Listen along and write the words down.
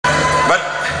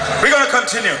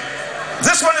continue.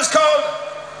 This one is called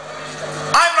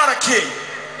I'm Not a King.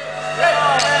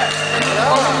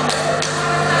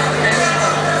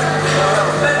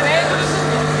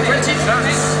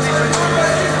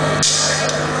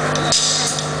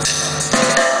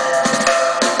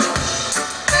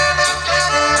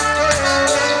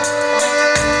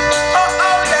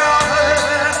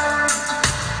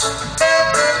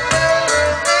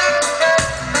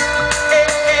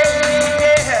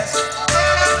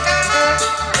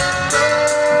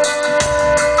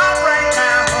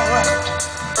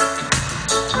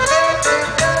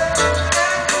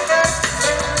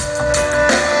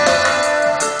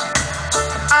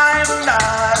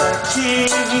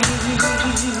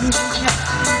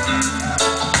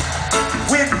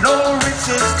 With no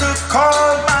riches to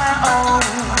call my own,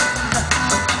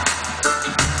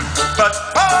 but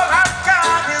all I've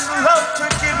got is love to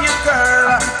give you,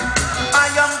 girl. I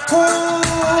am poor.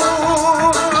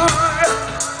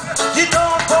 You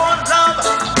don't want love,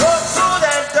 go through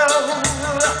that door.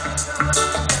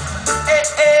 Hey,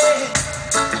 hey.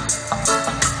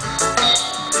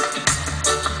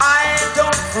 I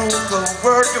don't rule the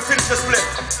world. You finish your split.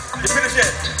 You finish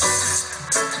it.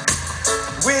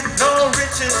 With no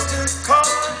riches to call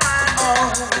my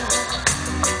own,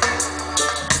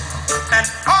 and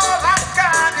all I've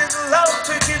got is love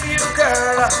to give you,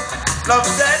 girl. Love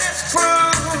that is true.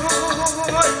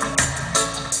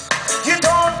 You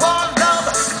don't want love,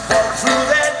 walk through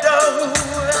that door.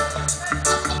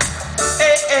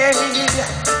 Hey, hey.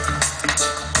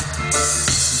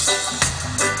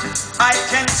 I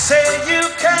can say you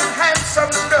can have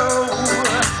some dough,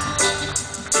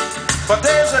 but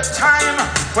there's a time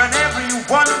when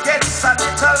everyone gets a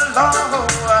little low.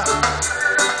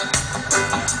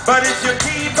 But if you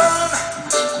keep on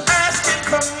asking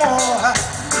for more,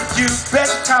 you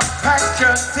better pack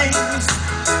your things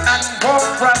and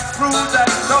walk right through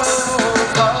that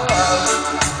door.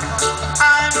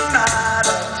 I'm not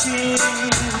a king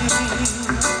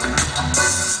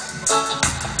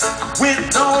with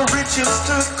no riches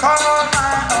to call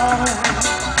my own,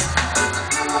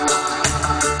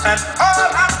 and all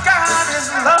I've got is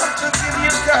love to give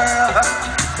you, girl.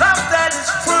 Love that is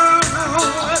true.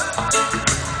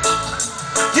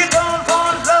 You don't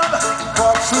want love,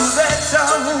 walk through that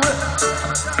door.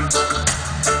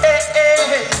 Hey,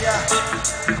 hey,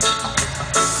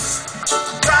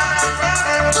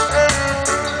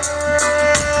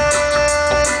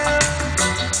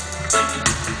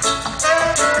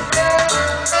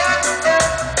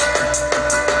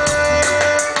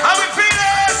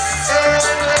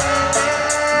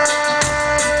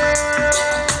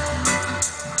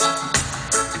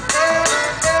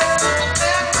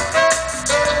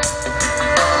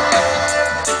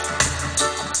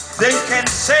 they can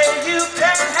say you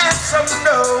can have some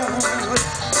dough,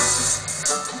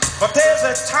 but there's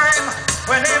a time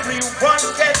when everyone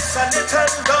gets a little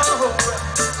low.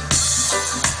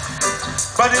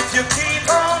 But if you keep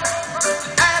on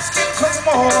asking for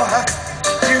more,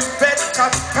 you better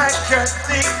pack your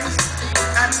things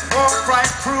and walk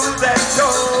right through that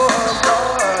door.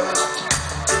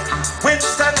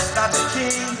 Winston's not a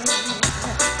king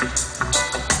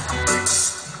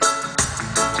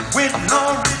with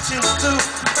no riches to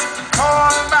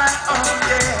call my own,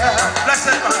 yeah. Bless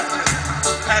it, man.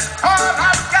 And all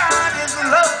I've got is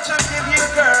love to give you,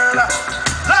 girl.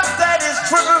 Love that is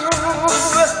true.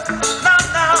 No,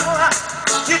 no,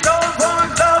 you don't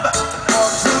want love,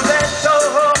 walk through that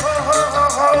door.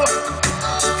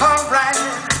 All right,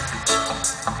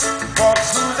 walk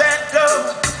through that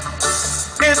door.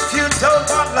 If you don't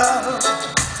want love,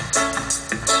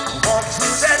 walk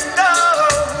through that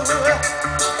door.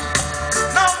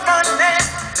 No money,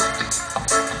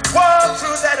 walk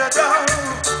through that door.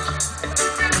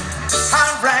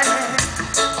 All right,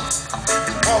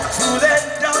 walk through that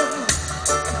door.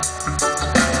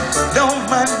 No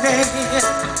money,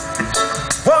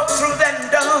 walk